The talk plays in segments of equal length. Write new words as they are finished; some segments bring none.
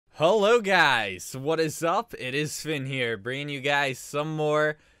Hello guys, what is up? It is Finn here, bringing you guys some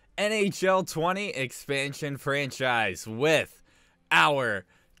more NHL 20 expansion franchise with our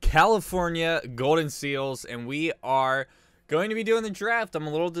California Golden Seals, and we are going to be doing the draft. I'm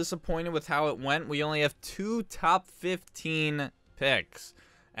a little disappointed with how it went. We only have 2 top 15 picks,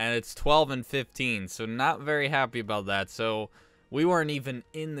 and it's 12 and 15, so not very happy about that. So we weren't even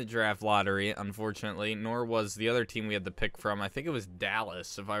in the draft lottery, unfortunately, nor was the other team we had the pick from. I think it was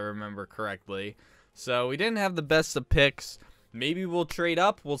Dallas, if I remember correctly. So we didn't have the best of picks. Maybe we'll trade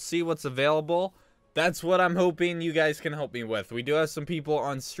up. We'll see what's available. That's what I'm hoping you guys can help me with. We do have some people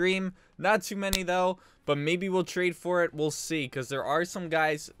on stream. Not too many, though, but maybe we'll trade for it. We'll see, because there are some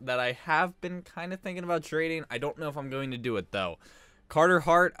guys that I have been kind of thinking about trading. I don't know if I'm going to do it, though. Carter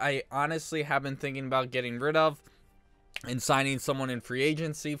Hart, I honestly have been thinking about getting rid of and signing someone in free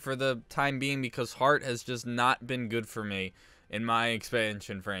agency for the time being, because Hart has just not been good for me in my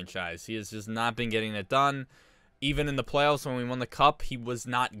expansion franchise. He has just not been getting it done. Even in the playoffs when we won the cup, he was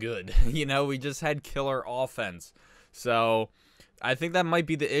not good. You know, we just had killer offense. So I think that might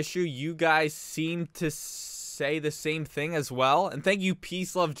be the issue. You guys seem to say the same thing as well. And thank you,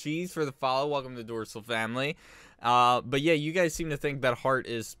 Peace Love Cheese, for the follow. Welcome to the Dorsal family. But yeah, you guys seem to think that Hart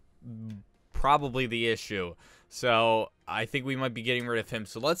is probably the issue. So I think we might be getting rid of him.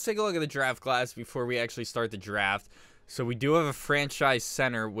 So let's take a look at the draft class before we actually start the draft. So we do have a franchise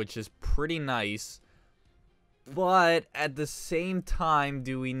center, which is pretty nice. But at the same time,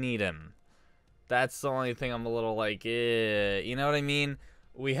 do we need him? That's the only thing I'm a little like, you know what I mean?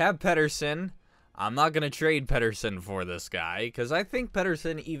 We have Pettersson. I'm not going to trade Pettersson for this guy, because I think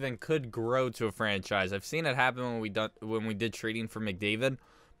Pettersson even could grow to a franchise. I've seen it happen when we did trading for McDavid.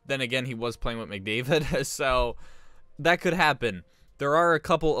 Then again, he was playing with McDavid, so that could happen. There are a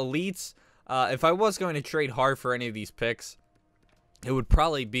couple elites. If I was going to trade Hart for any of these picks, it would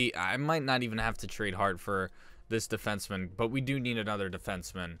probably be, I might not even have to trade Hart for this defenseman, but we do need another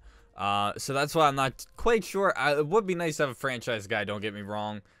defenseman. So that's why I'm not quite sure. It would be nice to have a franchise guy, don't get me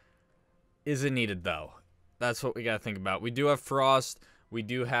wrong. Is it needed, though? That's what we got to think about. We do have Frost. We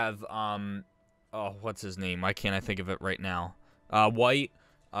do have, oh, what's his name? Why can't I think of it right now? White.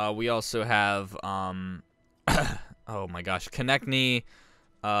 We also have, oh my gosh, Konechny,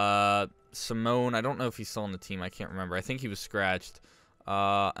 Simone. I don't know if he's still on the team. I can't remember. I think he was scratched.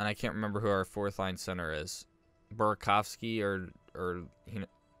 And I can't remember who our fourth line center is. Burakovsky or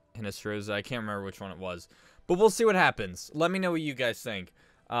Hinestroza. I can't remember which one it was. But we'll see what happens. Let me know what you guys think.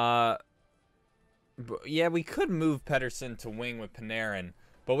 Yeah, we could move Pettersson to wing with Panarin.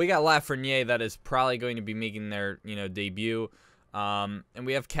 But we got Lafreniere that is probably going to be making their, debut. And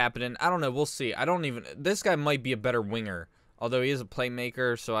we have Kapanen. I don't know. We'll see. This guy might be a better winger. Although he is a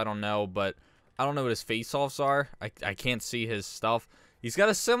playmaker, so I don't know. But I don't know what his face-offs are. I can't see his stuff. He's got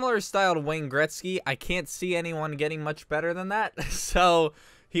a similar style to Wayne Gretzky. I can't see anyone getting much better than that. So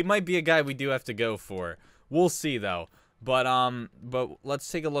he might be a guy we do have to go for. We'll see, though. But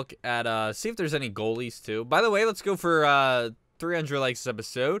let's take a look at, see if there's any goalies, too. By the way, let's go for 300 likes this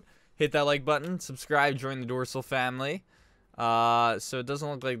episode. Hit that like button. Subscribe. Join the Dorsal family. So it doesn't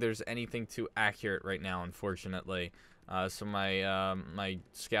look like there's anything too accurate right now, unfortunately. So my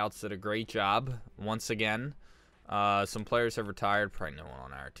scouts did a great job once again. Some players have retired, probably no one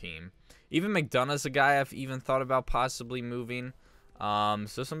on our team. Even McDonough's a guy I've even thought about possibly moving.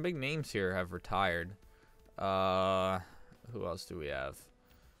 So some big names here have retired. Who else do we have?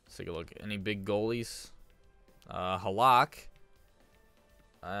 Let's take a look. Any big goalies? Halak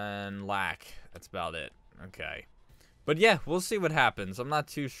and Lack. That's about it. Okay. But yeah, we'll see what happens. I'm not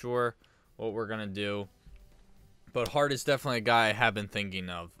too sure what we're going to do. But Hart is definitely a guy I have been thinking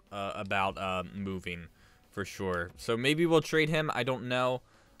of about moving for sure. So maybe we'll trade him. I don't know.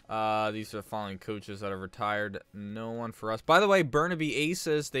 These are the following coaches that have retired. No one for us. By the way, Burnaby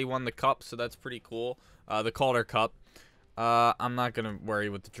Aces, they won the cup, so that's pretty cool. The Calder Cup. I'm not going to worry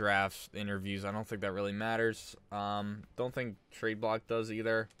with the drafts, interviews. I don't think that really matters. Don't think trade block does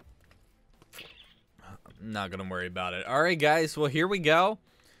either. Not gonna worry about it. All right, guys. Well, here we go.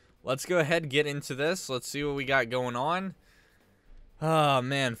 Let's go ahead and get into this. Let's see what we got going on. Oh,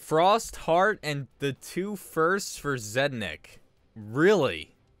 man. Frost, Hart, and the 2 firsts for Zednik.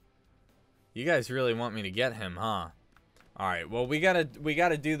 Really? You guys really want me to get him, huh? All right. Well, we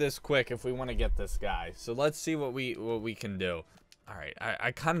gotta do this quick if we want to get this guy. So let's see what we can do. All right.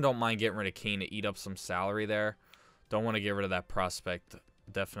 I kind of don't mind getting rid of Kane to eat up some salary there. Don't want to get rid of that prospect.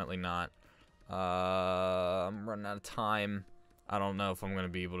 Definitely not. I'm running out of time. I don't know if I'm going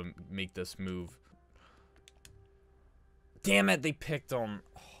to be able to make this move. Damn it, they picked him.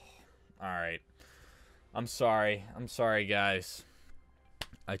 Oh, all right. I'm sorry. I'm sorry, guys.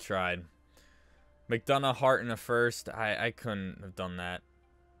 I tried. McDonough, Hart in a first. I couldn't have done that.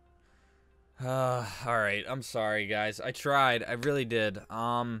 Alright, I'm sorry, guys. I tried. I really did.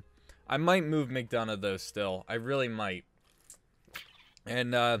 I might move McDonough, though, still. I really might.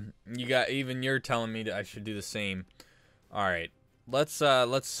 And, you're telling me that I should do the same. Alright. Let's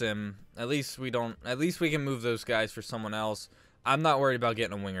sim. At least we can move those guys for someone else. I'm not worried about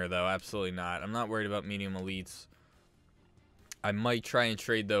getting a winger, though. Absolutely not. I'm not worried about medium elites. I might try and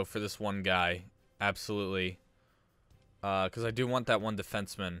trade, though, for this one guy. Absolutely. Because I do want that one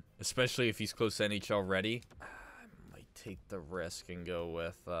defenseman, especially if he's close to NHL ready. I might take the risk and go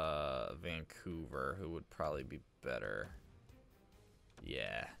with Vancouver, who would probably be better.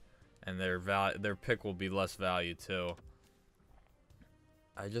 Yeah. And their pick will be less value, too.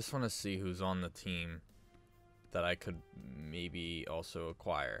 I just want to see who's on the team that I could maybe also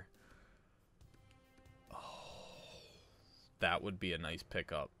acquire. Oh, that would be a nice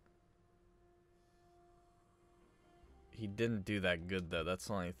pickup. He didn't do that good, though. That's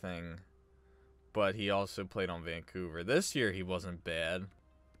the only thing. But he also played on Vancouver. This year, he wasn't bad.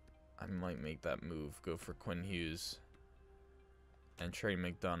 I might make that move. Go for Quinn Hughes. And trade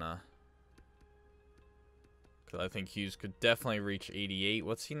McDonough. Because I think Hughes could definitely reach 88.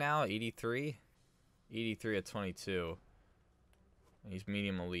 What's he now? 83? 83 at 22. And he's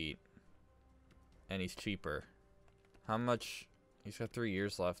medium elite. And he's cheaper. How much? He's got 3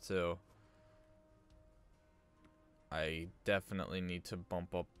 years left, too. I definitely need to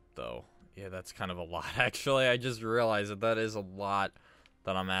bump up, though. Yeah, that's kind of a lot, actually. I just realized that is a lot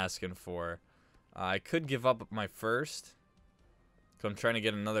that I'm asking for. I could give up my first. So I'm trying to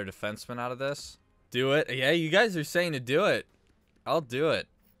get another defenseman out of this. Do it. Yeah, you guys are saying to do it. I'll do it.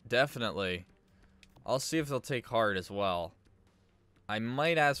 Definitely. I'll see if they'll take Hart as well. I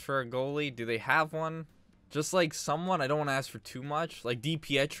might ask for a goalie. Do they have one? Just like someone. I don't want to ask for too much. Like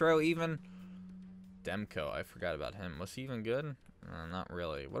DiPietro even. Demko. I forgot about him. Was he even good? Not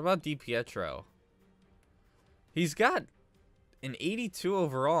really. What about DiPietro? He's got an 82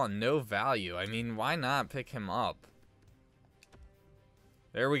 overall and no value. I mean, why not pick him up?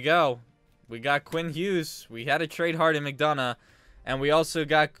 There we go. We got Quinn Hughes. We had to trade Hart and McDonough. And we also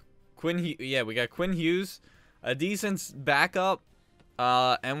got Quinn Hughes, a decent backup.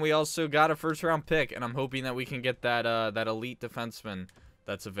 And we also got a first-round pick. And I'm hoping that we can get that that elite defenseman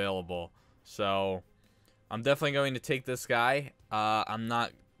that's available. So I'm definitely going to take this guy.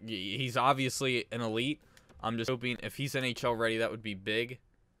 He's obviously an elite. I'm just hoping if he's NHL ready, that would be big.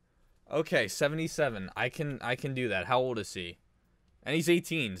 Okay, 77. I can do that. How old is he? And he's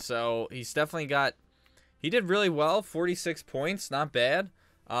 18, so he's definitely got... He did really well, 46 points, not bad.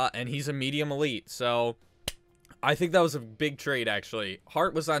 And he's a medium elite, so I think that was a big trade, actually.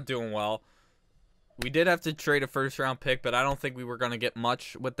 Hart was not doing well. We did have to trade a first-round pick, but I don't think we were going to get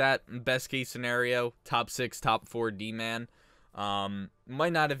much with that. Best-case scenario, top 6, top 4 D-man.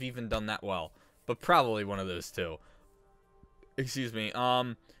 Might not have even done that well, but probably one of those two. Excuse me.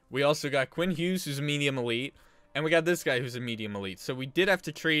 We also got Quinn Hughes, who's a medium elite. And we got this guy who's a medium elite. So we did have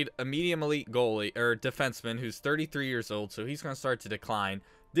to trade a medium elite goalie or defenseman who's 33 years old. So he's going to start to decline.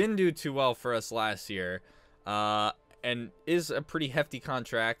 Didn't do too well for us last year. And is a pretty hefty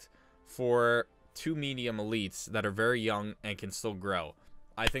contract for 2 medium elites that are very young and can still grow.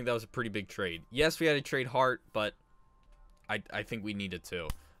 I think that was a pretty big trade. Yes, we had to trade Hart, but I think we needed to.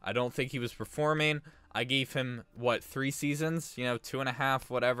 I don't think he was performing. I gave him, what, 3 seasons? You know, 2.5,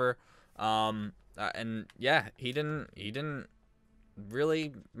 whatever. And yeah, he didn't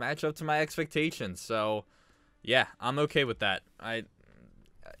really match up to my expectations. So yeah, I'm okay with that.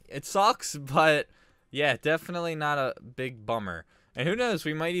 It sucks, but yeah, definitely not a big bummer. And who knows,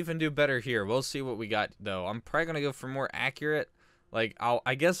 we might even do better here. We'll see what we got, though. I'm probably gonna go for more accurate. Like,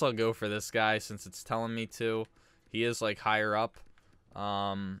 I guess I'll go for this guy since it's telling me to. He is like higher up.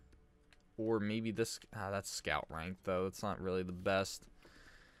 Or maybe this. That's scout rank, though. It's not really the best.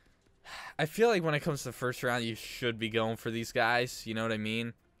 I feel like when it comes to the first round, you should be going for these guys. You know what I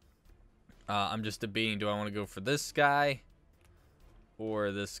mean? I'm just debating, do I want to go for this guy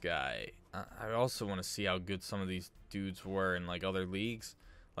or this guy? I also want to see how good some of these dudes were in, like, other leagues.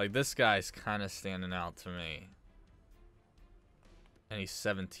 Like, this guy's kind of standing out to me. And he's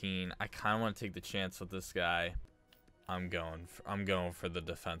 17. I kind of want to take the chance with this guy. I'm going for the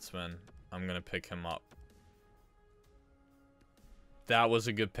defenseman. I'm going to pick him up. That was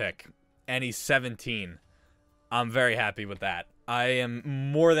a good pick. And he's 17. I'm very happy with that. I am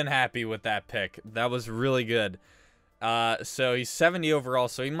more than happy with that pick. That was really good. So he's 70 overall,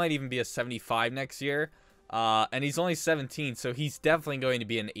 so he might even be a 75 next year. And he's only 17, so he's definitely going to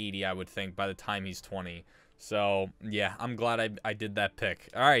be an 80, I would think, by the time he's 20. So, yeah, I'm glad I did that pick.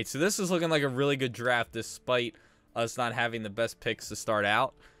 All right, so this is looking like a really good draft despite us not having the best picks to start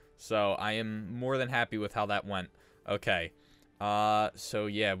out. So, I am more than happy with how that went. Okay. So,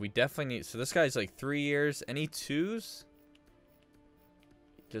 yeah, we definitely need... So, this guy's like 3 years. Any 2s?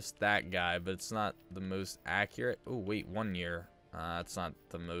 Just that guy, but it's not the most accurate. Oh, wait, 1 year. It's not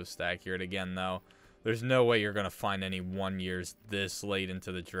the most accurate again, though. There's no way you're going to find any 1 years this late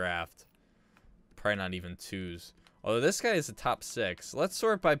into the draft. Probably not even 2s. Although this guy is a top 6. Let's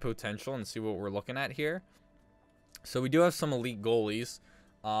sort by potential and see what we're looking at here. So we do have some elite goalies.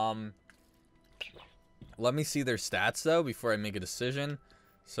 Let me see their stats, though, before I make a decision.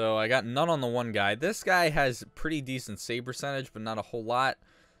 So I got none on the one guy. This guy has pretty decent save percentage, but not a whole lot.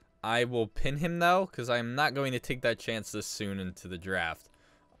 I will pin him, though, because I'm not going to take that chance this soon into the draft.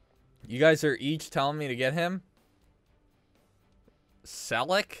 You guys are each telling me to get him.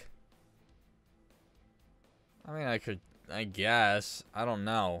 Selleck? I mean, I guess. I don't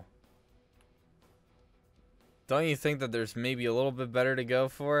know. Don't you think that there's maybe a little bit better to go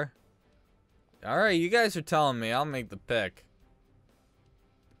for? Alright, you guys are telling me. I'll make the pick.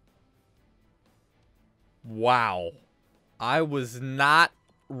 Wow. I was not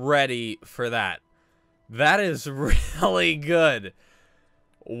ready for that. That is really good.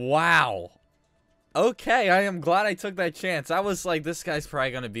 Wow. Okay, I am glad I took that chance. I was like, this guy's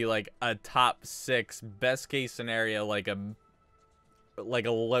probably going to be like a top 6, best case scenario, like a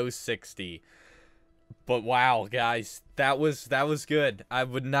low 60. But wow, guys, that was good. I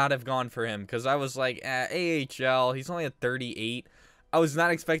would not have gone for him because I was like, AHL, he's only at 38. I was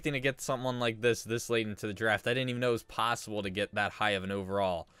not expecting to get someone like this late into the draft. I didn't even know it was possible to get that high of an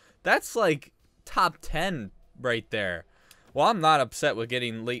overall. That's like top 10 right there. Well, I'm not upset with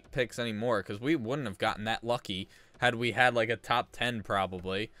getting late picks anymore because we wouldn't have gotten that lucky had we had like a top 10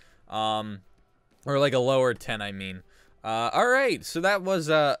 probably. Or like a lower 10, I mean. All right, so that was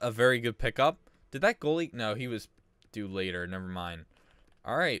a very good pickup. Did that goalie? No, he was due later. Never mind.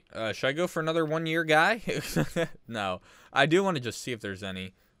 All right, should I go for another 1 year guy? No, I do want to just see if there's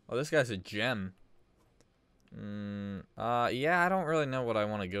any. Oh, this guy's a gem. Yeah, I don't really know what I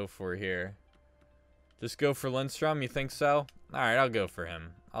want to go for here. Just go for Lindstrom, you think so? All right, I'll go for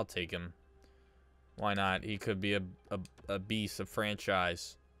him. I'll take him. Why not? He could be a beast, a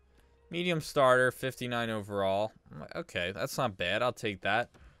franchise. Medium starter, 59 overall. Okay, that's not bad. I'll take that.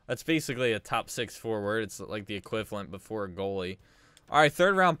 That's basically a top 6 forward. It's like the equivalent before a goalie. All right,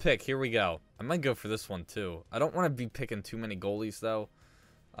 3rd round pick. Here we go. I might go for this one, too. I don't want to be picking too many goalies, though.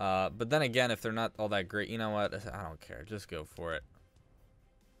 But then again, if they're not all that great, you know what? I don't care. Just go for it.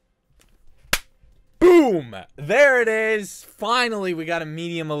 Boom! There it is. Finally, we got a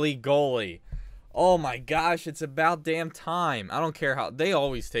medium elite goalie. Oh, my gosh. It's about damn time. I don't care how. They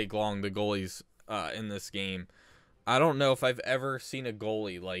always take long, the goalies in this game. I don't know if I've ever seen a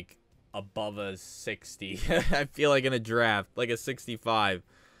goalie, like, above a 60. I feel like in a draft, like a 65.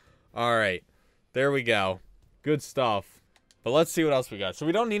 All right, there we go. Good stuff. But let's see what else we got. So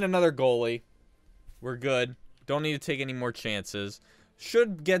we don't need another goalie. We're good. Don't need to take any more chances.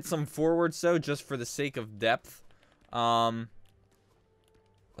 Should get some forwards, though, just for the sake of depth. Like,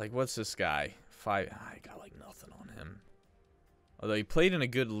 what's this guy? 5. I got, like, nothing on him. Although he played in a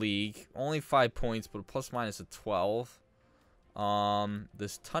good league. Only 5 points, but a plus-minus of 12.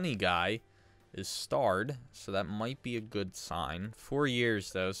 This Tunney guy is starred, so that might be a good sign. 4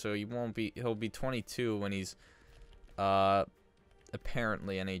 years, though, so he'll be 22 when he's,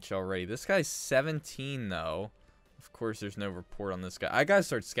 apparently NHL ready. This guy's 17, though. Of course, there's no report on this guy. I gotta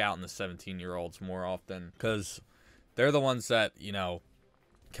start scouting the 17-year-olds more often, because they're the ones that, you know,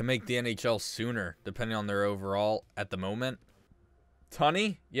 can make the NHL sooner, depending on their overall at the moment.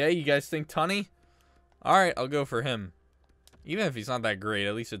 Tunney? Yeah, you guys think Tunney? Alright, I'll go for him. Even if he's not that great,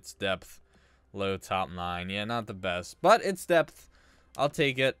 at least it's depth. Low top 9. Yeah, not the best, but it's depth. I'll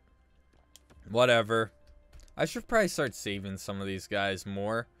take it. Whatever. I should probably start saving some of these guys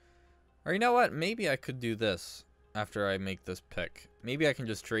more. Or you know what? Maybe I could do this after I make this pick. Maybe I can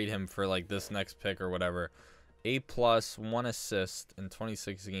just trade him for like this next pick or whatever. A+, 1 assist, in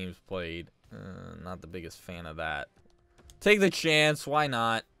 26 games played. Not the biggest fan of that. Take the chance. Why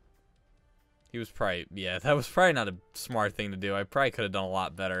not? He was probably, yeah, that was probably not a smart thing to do. I probably could have done a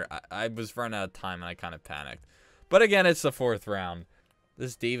lot better. I was running out of time and I kind of panicked. But again, it's the 4th round.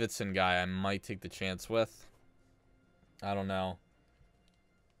 This Davidson guy I might take the chance with. I don't know.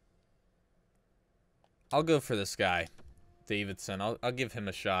 I'll go for this guy. Davidson. I'll give him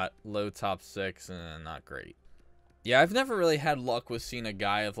a shot. Low top 6 and not great. Yeah, I've never really had luck with seeing a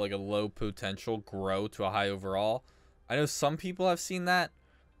guy of like a low potential grow to a high overall. I know some people have seen that.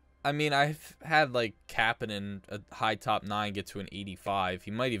 I mean, I've had, like, Kapanen, a high top 9, get to an 85.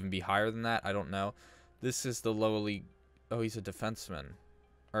 He might even be higher than that. I don't know. This is the low elite. Oh, he's a defenseman.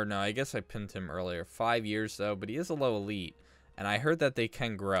 Or no, I guess I pinned him earlier. 5 years, though, but he is a low elite. And I heard that they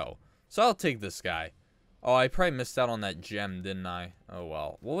can grow. So I'll take this guy. Oh, I probably missed out on that gem, didn't I? Oh,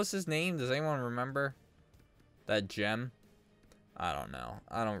 well. What was his name? Does anyone remember? That gem? I don't know.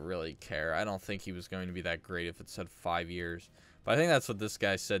 I don't really care. I don't think he was going to be that great if it said 5 years. But I think that's what this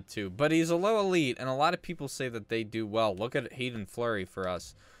guy said, too. But he's a low elite, and a lot of people say that they do well. Look at Hayden Fleury for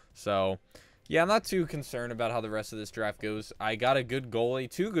us. So, yeah, I'm not too concerned about how the rest of this draft goes. I got a good goalie.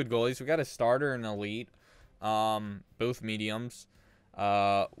 2 good goalies. We got a starter and an elite. Both mediums.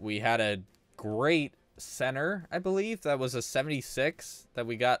 We had a great center, I believe. That was a 76 that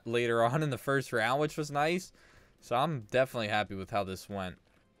we got later on in the first round, which was nice. So I'm definitely happy with how this went.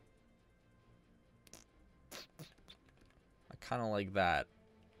 Kind of like that.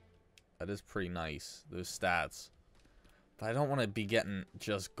 That is pretty nice, those stats. But I don't want to be getting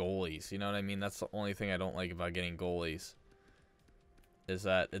just goalies, you know what I mean? That's the only thing I don't like about getting goalies. Is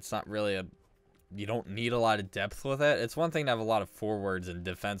that it's not really a... You don't need a lot of depth with it. It's one thing to have a lot of forwards and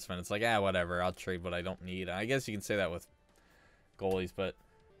defensemen. It's like, whatever, I'll trade what I don't need. I guess you can say that with goalies, but...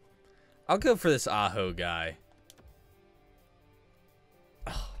 I'll go for this Aho guy.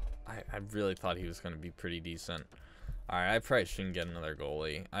 Oh, I really thought he was going to be pretty decent. Alright, I probably shouldn't get another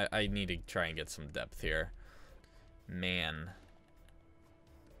goalie. I need to try and get some depth here. Man.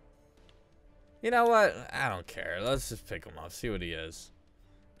 You know what? I don't care. Let's just pick him up. See what he is.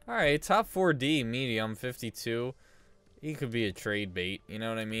 Alright, top 4D, medium, 52. He could be a trade bait. You know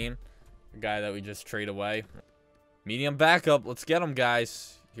what I mean? A guy that we just trade away. Medium backup. Let's get him,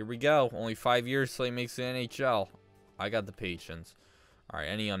 guys. Here we go. Only 5 years till he makes the NHL. I got the patience. Alright,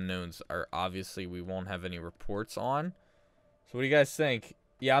 any unknowns are obviously we won't have any reports on. So what do you guys think?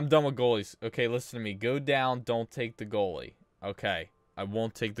 Yeah, I'm done with goalies. Okay, listen to me. Go down, don't take the goalie. Okay, I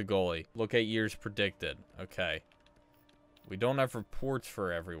won't take the goalie. Look at years predicted. Okay. We don't have reports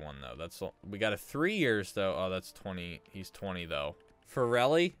for everyone, though. That's we got a 3 years, though. Oh, that's 20. He's 20, though.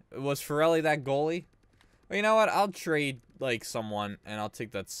 Ferrelli? Was Ferrelli that goalie? Well, you know what? I'll trade, like, someone, and I'll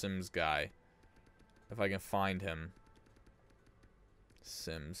take that Sims guy. If I can find him.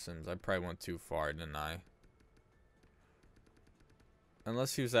 Sims. I probably went too far, didn't I?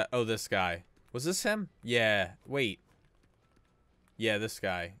 Unless he was that... Oh, this guy. Was this him? Yeah. Wait. Yeah, this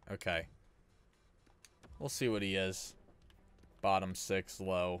guy. Okay. We'll see what he is. Bottom 6,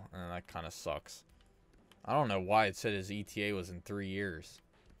 low. That kind of sucks. I don't know why it said his ETA was in 3 years.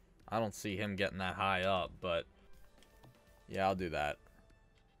 I don't see him getting that high up, but... Yeah, I'll do that.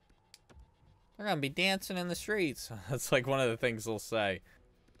 They're gonna be dancing in the streets. That's like one of the things they'll say.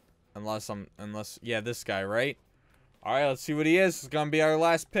 Unless, yeah, this guy, right? Alright, let's see what he is. It's gonna be our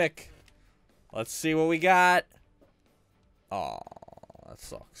last pick. Let's see what we got. Oh, that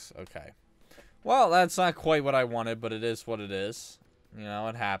sucks. Okay. Well, that's not quite what I wanted, but it is what it is. You know,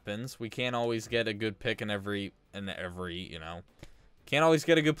 it happens. We can't always get a good pick in every, you know. Can't always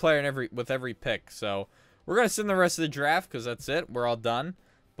get a good player in with every pick. So, we're gonna sit in the rest of the draft, because that's it. We're all done.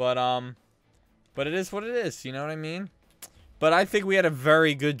 But it is what it is, you know what I mean? But I think we had a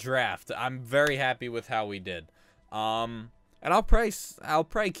very good draft. I'm very happy with how we did. And I'll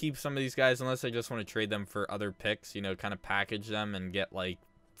probably keep some of these guys unless I just want to trade them for other picks, you know, kind of package them and get like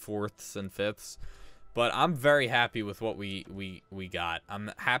 4ths and 5ths. But I'm very happy with what we got.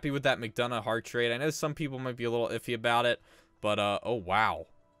 I'm happy with that McDonough Hart trade. I know some people might be a little iffy about it, but oh wow.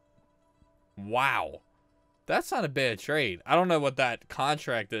 Wow. That's not a bad trade. I don't know what that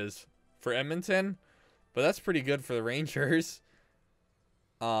contract is for Edmonton, but that's pretty good for the Rangers.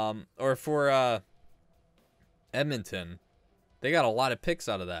 Or for Edmonton. They got a lot of picks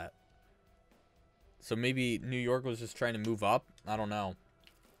out of that. So maybe New York was just trying to move up. I don't know.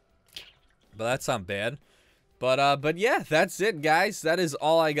 But that's not bad. But yeah, that's it, guys. That is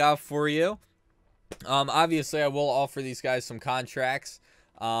all I got for you. Obviously, I will offer these guys some contracts.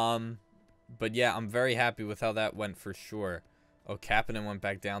 But yeah, I'm very happy with how that went for sure. Oh, Kapanen went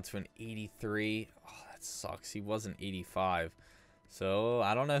back down to an 83. Oh, that sucks. He was an 85. So,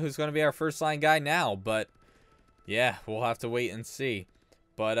 I don't know who's going to be our first line guy now, but yeah, we'll have to wait and see.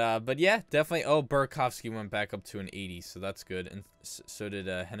 But yeah, definitely. Oh, Burakovsky went back up to an 80, so that's good. And so did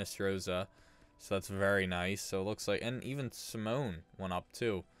Hennesrosa, so that's very nice. So it looks like, and even Simone went up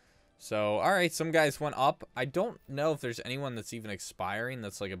too. So, all right, some guys went up. I don't know if there's anyone that's even expiring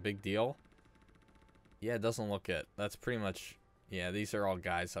that's like a big deal. Yeah, it doesn't look it. That's pretty much, yeah, these are all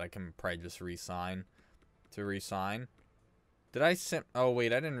guys that I can probably just re-sign. Did I oh,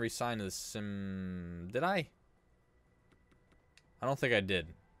 wait, I didn't re-sign to the Did I? I don't think I did.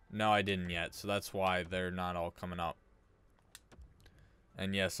 No, I didn't yet, so that's why they're not all coming up.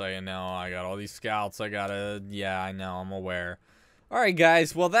 And yes, I know, I got all these scouts, yeah, I know, I'm aware. Alright,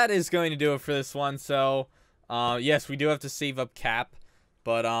 guys, well, that is going to do it for this one, so, yes, we do have to save up cap,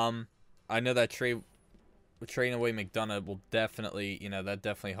 but, I know that trading away McDonough will definitely, you know, that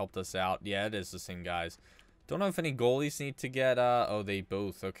definitely helped us out. Yeah, it is the same guys. Don't know if any goalies need to get, oh, they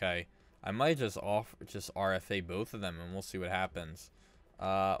both, okay. I might just RFA both of them, and we'll see what happens.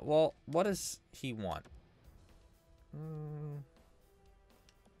 Well, what does he want?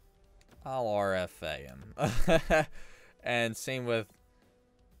 I'll RFA him. And same with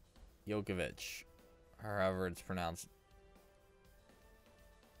Jokovic, however it's pronounced.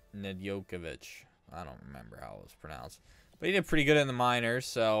 Nedjokovic. I don't remember how it was pronounced. But he did pretty good in the minors,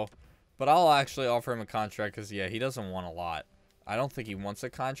 so. But I'll actually offer him a contract because, yeah, he doesn't want a lot. I don't think he wants a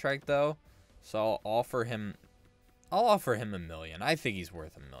contract, though. So I'll offer him $1 million. I think he's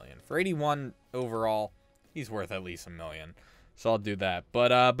worth $1 million. For 81 overall, he's worth at least $1 million. So I'll do that.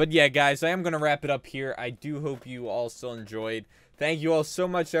 But yeah, guys, I am going to wrap it up here. I do hope you all still enjoyed. Thank you all so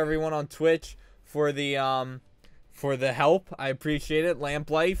much, everyone on Twitch, for the help. I appreciate it.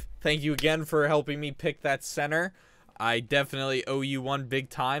 Lamplife, thank you again for helping me pick that center. I definitely owe you one big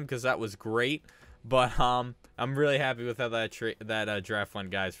time because that was great. But I'm really happy with how that draft went,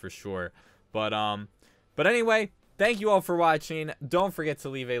 guys, for sure. But anyway, thank you all for watching. Don't forget to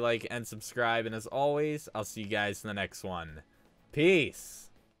leave a like and subscribe. And as always, I'll see you guys in the next one. Peace.